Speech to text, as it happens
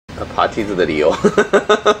爬梯子的理由。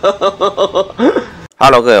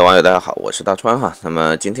Hello， 各位网友，大家好，我是大川哈。那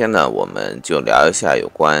么今天呢，我们就聊一下有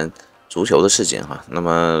关足球的事情哈。那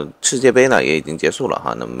么世界杯呢也已经结束了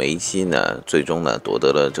哈。那么梅西呢，最终呢夺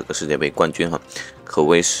得了这个世界杯冠军哈，可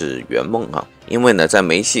谓是圆梦哈。因为呢，在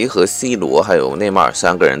梅西和 C 罗还有内马尔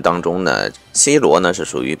三个人当中呢，C 罗呢是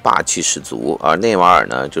属于霸气十足，而内马尔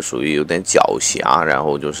呢就属于有点狡黠，然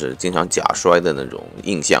后就是经常假摔的那种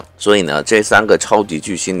印象。所以呢，这三个超级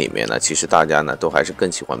巨星里面呢，其实大家呢都还是更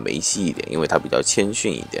喜欢梅西一点，因为他比较谦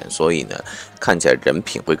逊一点，所以呢看起来人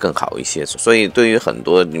品会更好一些。所以对于很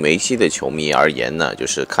多梅西的球迷而言呢，就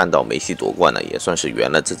是看到梅西夺冠呢，也算是圆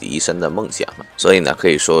了自己一生的梦想。所以呢，可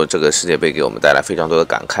以说这个世界杯给我们带来非常多的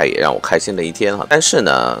感慨，也让我开心了一天。但是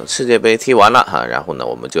呢，世界杯踢完了哈，然后呢，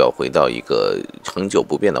我们就要回到一个恒久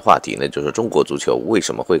不变的话题，那就是中国足球为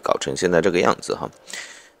什么会搞成现在这个样子哈。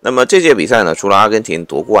那么这届比赛呢，除了阿根廷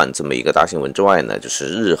夺冠这么一个大新闻之外呢，就是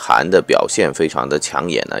日韩的表现非常的抢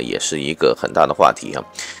眼呢，也是一个很大的话题哈。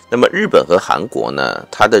那么日本和韩国呢，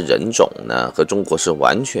它的人种呢和中国是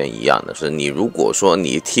完全一样的，是你如果说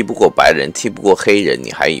你踢不过白人，踢不过黑人，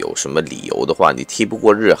你还有什么理由的话，你踢不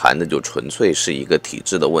过日韩的就纯粹是一个体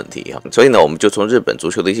制的问题哈。所以呢，我们就从日本足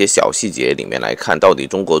球的一些小细节里面来看，到底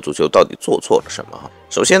中国足球到底做错了什么哈。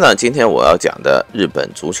首先呢，今天我要讲的日本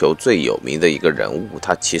足球最有名的一个人物，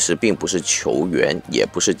他其实并不是球员，也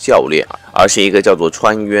不是教练，而是一个叫做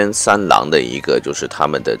川渊三郎的一个就是他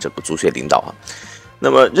们的这个足协领导哈。那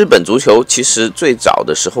么日本足球其实最早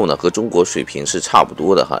的时候呢，和中国水平是差不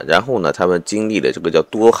多的哈。然后呢，他们经历了这个叫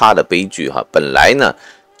多哈的悲剧哈。本来呢，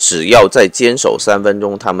只要再坚守3分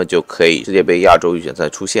钟，他们就可以世界杯亚洲预选赛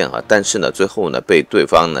出线哈。但是呢，最后呢被对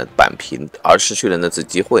方呢扳平，而失去了那次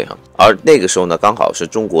机会哈。而那个时候呢，刚好是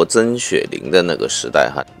中国曾雪玲的那个时代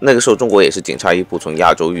哈。那个时候中国也是仅差一步从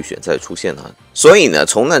亚洲预选赛出线哈。所以呢，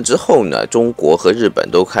从那之后呢，中国和日本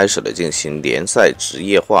都开始了进行联赛职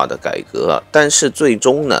业化的改革啊。但是最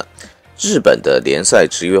终呢，日本的联赛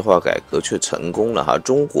职业化改革却成功了哈，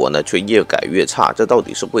中国呢却越改越差，这到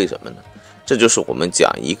底是为什么呢？这就是我们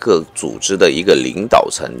讲一个组织的一个领导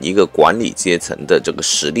层、一个管理阶层的这个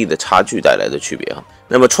实力的差距带来的区别哈。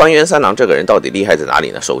那么川渊三郎这个人到底厉害在哪里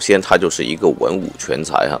呢？首先他就是一个文武全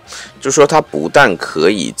才哈，就是说他不但可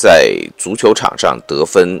以在足球场上得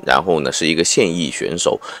分，然后呢是一个现役选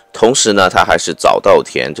手，同时呢他还是早稻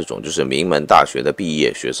田这种就是名门大学的毕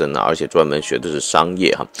业学生呢，而且专门学的是商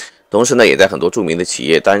业哈。同时呢，也在很多著名的企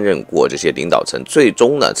业担任过这些领导层，最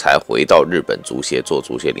终呢才回到日本足协做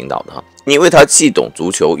足协领导的哈。因为他既懂足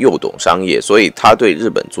球又懂商业，所以他对日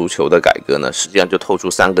本足球的改革呢，实际上就透出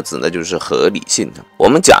3个字，那就是合理性。我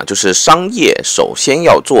们讲就是商业首先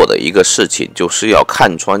要做的一个事情，就是要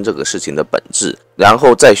看穿这个事情的本质，然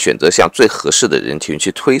后再选择向最合适的人群去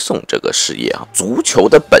推送这个事业啊。足球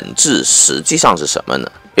的本质实际上是什么呢？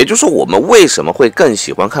也就是说，我们为什么会更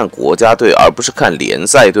喜欢看国家队而不是看联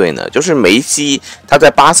赛队呢？就是梅西他在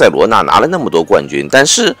巴塞罗那拿了那么多冠军，但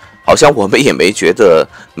是好像我们也没觉得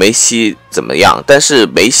梅西怎么样。但是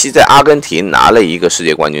梅西在阿根廷拿了一个世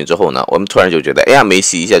界冠军之后呢，我们突然就觉得，哎呀，梅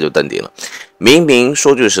西一下就登顶了。明明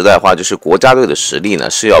说句实在话，就是国家队的实力呢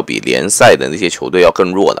是要比联赛的那些球队要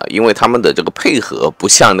更弱的，因为他们的这个配合不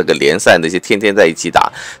像那个联赛那些天天在一起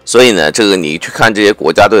打，所以呢，这个你去看这些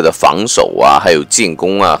国家队的防守啊，还有进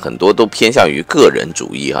攻啊，很多都偏向于个人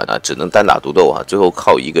主义哈，只能单打独斗啊，最后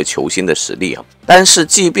靠一个球星的实力啊。但是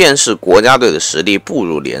即便是国家队的实力不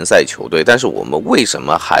如联赛球队，但是我们为什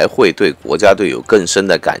么还会对国家队有更深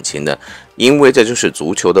的感情呢？因为这就是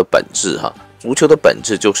足球的本质哈。足球的本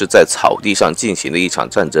质就是在草地上进行的一场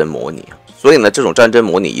战争模拟，所以呢，这种战争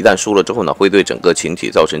模拟一旦输了之后呢，会对整个群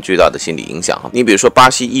体造成巨大的心理影响。你比如说巴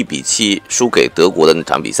西1-7输给德国的那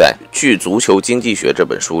场比赛，据《足球经济学》这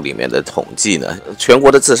本书里面的统计呢，全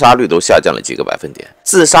国的自杀率都下降了几个百分点。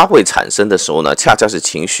自杀会产生的时候呢，恰恰是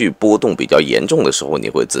情绪波动比较严重的时候你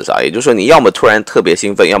会自杀，也就是说你要么突然特别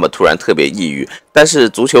兴奋，要么突然特别抑郁。但是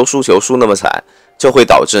足球输球输那么惨，就会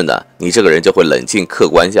导致呢，你这个人就会冷静客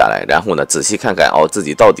观下来，然后呢，仔细看看自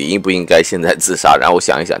己到底应不应该现在自杀，然后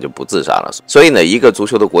想一想就不自杀了。所以呢，一个足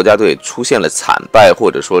球的国家队出现了惨败，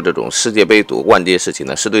或者说这种世界杯夺冠这些事情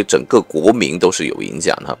呢，是对整个国民都是有影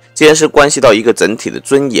响的。既然是关系到一个整体的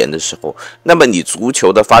尊严的时候，那么你足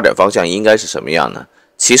球的发展方向应该是什么样呢？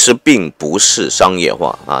其实并不是商业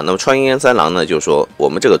化啊。那么川渊三郎呢，就说我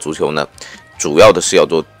们这个足球呢，主要的是要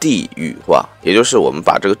做地域化，也就是我们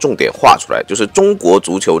把这个重点画出来，就是中国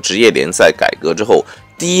足球职业联赛改革之后，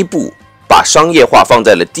第一步把商业化放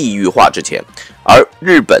在了地域化之前，而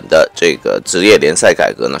日本的这个职业联赛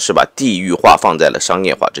改革呢，是把地域化放在了商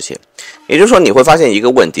业化之前。也就是说，你会发现一个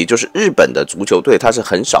问题，就是日本的足球队它是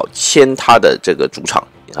很少签它的这个主场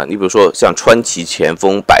啊。你比如说像川崎前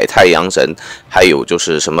锋、百太阳神，还有就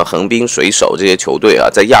是什么横滨水手这些球队啊，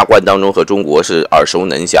在亚冠当中和中国是耳熟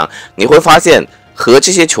能详。你会发现，和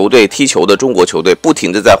这些球队踢球的中国球队不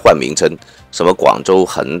停地在换名称，什么广州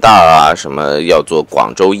恒大啊，什么要做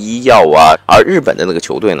广州医药啊，而日本的那个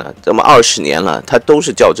球队呢，这么20年了，它都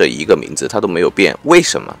是叫这一个名字，它都没有变。为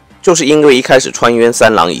什么？就是因为一开始川渊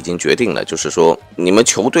三郎已经决定了，就是说你们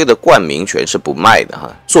球队的冠名权是不卖的哈。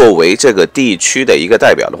作为这个地区的一个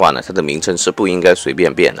代表的话呢，它的名称是不应该随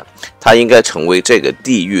便变的，它应该成为这个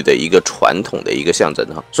地域的一个传统的一个象征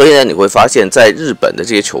哈。所以呢，你会发现在日本的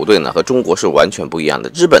这些球队呢，和中国是完全不一样的。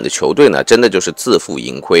日本的球队呢，真的就是自负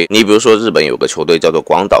盈亏。你比如说日本有个球队叫做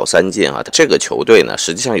广岛三剑啊，这个球队呢，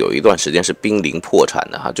实际上有一段时间是濒临破产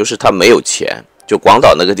的哈，就是他没有钱。就广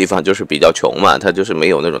岛那个地方就是比较穷嘛，他就是没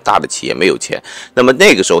有那种大的企业，没有钱。那么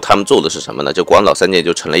那个时候他们做的是什么呢？就广岛三剑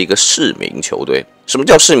就成了一个市民球队。什么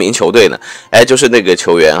叫市民球队呢？就是那个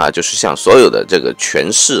球员啊，就是向所有的这个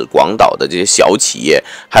全市广岛的这些小企业，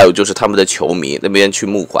还有就是他们的球迷那边去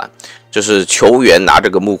募款。就是球员拿这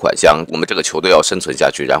个募款箱，我们这个球队要生存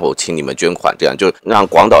下去，然后请你们捐款，这样就让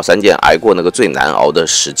广岛三剑挨过那个最难熬的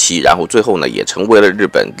时期，然后最后呢也成为了日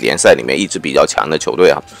本联赛里面一支比较强的球队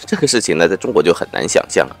啊。这个事情呢，在中国就很难想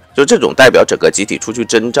象了。就这种代表整个集体出去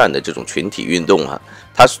征战的这种群体运动啊，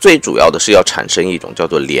它最主要的是要产生一种叫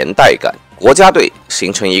做连带感。国家队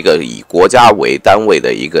形成一个以国家为单位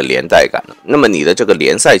的一个连带感，那么你的这个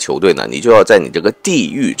联赛球队呢，你就要在你这个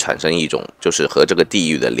地域产生一种就是和这个地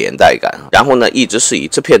域的连带感，然后呢，一直是以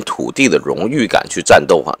这片土地的荣誉感去战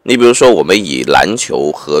斗哈。你比如说，我们以篮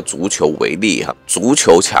球和足球为例哈，足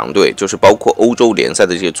球强队就是包括欧洲联赛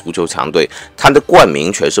的这些足球强队，它的冠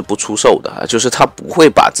名权是不出售的啊，就是它不会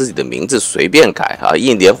把自己的名字随便改啊，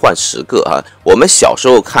一年换10个啊。我们小时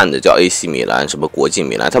候看的叫 AC 米兰，什么国际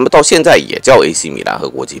米兰，他们到现在也叫 AC 米兰和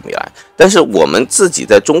国际米兰，但是我们自己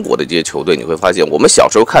在中国的这些球队，你会发现，我们小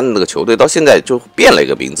时候看的那个球队，到现在就变了一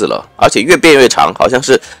个名字了，而且越变越长，好像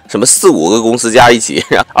是什么4、5个公司加一起，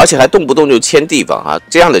而且还动不动就签地方啊。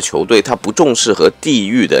这样的球队，它不重视和地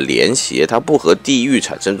域的联系，它不和地域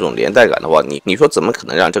产生这种连带感的话，你说怎么可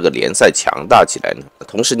能让这个联赛强大起来呢？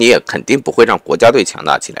同时，你也肯定不会让国家队强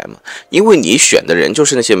大起来嘛，因为你选的人就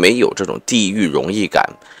是那些没有这种地域荣誉感，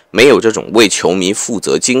没有这种为球迷负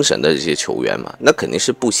责精神的这些球员嘛，那肯定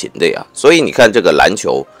是不行的呀。所以你看这个篮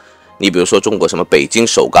球，你比如说中国什么北京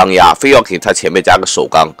首钢呀，非要给他前面加个首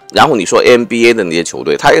钢，然后你说 NBA 的那些球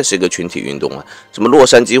队，它也是一个群体运动啊，什么洛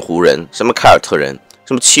杉矶湖人，什么凯尔特人，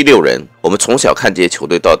什么76人，我们从小看这些球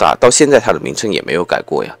队到大，到现在他的名称也没有改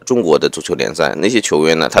过呀。中国的足球联赛那些球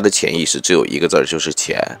员呢，他的潜意识只有一个字，就是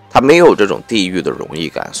钱，他没有这种地域的荣誉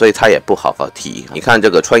感，所以他也不好好踢。你看这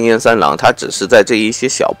个川渊三郎，他只是在这一些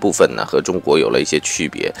小部分呢和中国有了一些区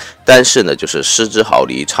别，但是呢就是失之毫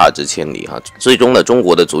厘，差之千里哈。最终呢，中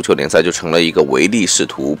国的足球联赛就成了一个唯利是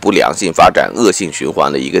图、不良性发展、恶性循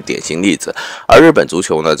环的一个典型例子。而日本足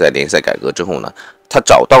球呢，在联赛改革之后呢，他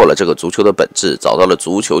找到了这个足球的本质，找到了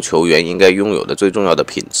足球球员应该拥有的最重要的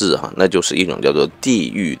品质哈，那就是一种叫做地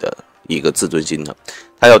域的一个自尊心的，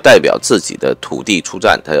他要代表自己的土地出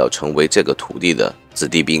战，他要成为这个土地的子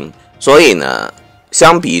弟兵。所以呢，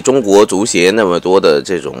相比中国足协那么多的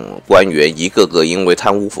这种官员，一个个因为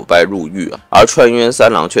贪污腐败入狱啊，而川渊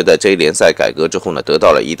三郎却在这一联赛改革之后呢，得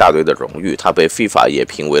到了一大堆的荣誉，他被 FIFA 也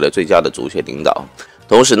评为了最佳的足协领导。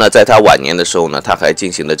同时呢，在他晚年的时候呢，他还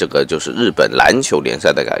进行了这个就是日本篮球联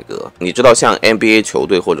赛的改革。你知道，像 NBA 球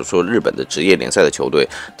队或者说日本的职业联赛的球队，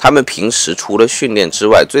他们平时除了训练之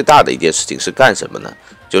外，最大的一件事情是干什么呢？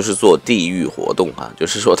就是做地域活动啊，就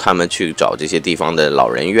是说他们去找这些地方的老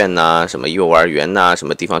人院呐、什么幼儿园呐、什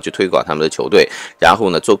么地方去推广他们的球队，然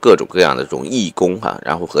后呢做各种各样的这种义工啊，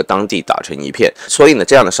然后和当地打成一片。所以呢，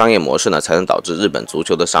这样的商业模式呢，才能导致日本足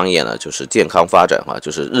球的商业呢就是健康发展啊，就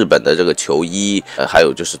是日本的这个球衣，还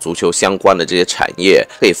有就是足球相关的这些产业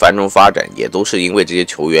可以繁荣发展，也都是因为这些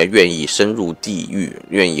球员愿意深入地域，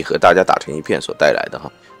愿意和大家打成一片所带来的哈。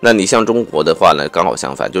那你像中国的话呢，刚好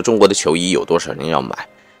相反，就中国的球衣有多少人要买？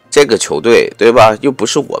这个球队对吧，又不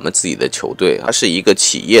是我们自己的球队，它是一个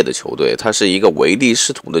企业的球队，它是一个唯利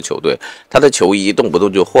是图的球队，它的球衣动不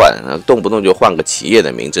动就换，动不动就换个企业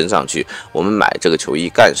的名称上去，我们买这个球衣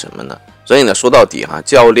干什么呢？所以呢，说到底哈，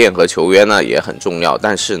教练和球员呢也很重要，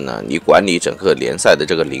但是呢，你管理整个联赛的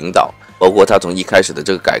这个领导，包括他从一开始的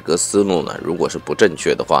这个改革思路呢，如果是不正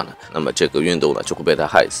确的话呢，那么这个运动呢就会被他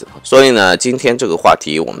害死。所以呢，今天这个话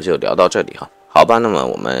题我们就聊到这里哈，好吧，那么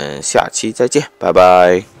我们下期再见，拜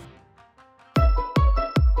拜。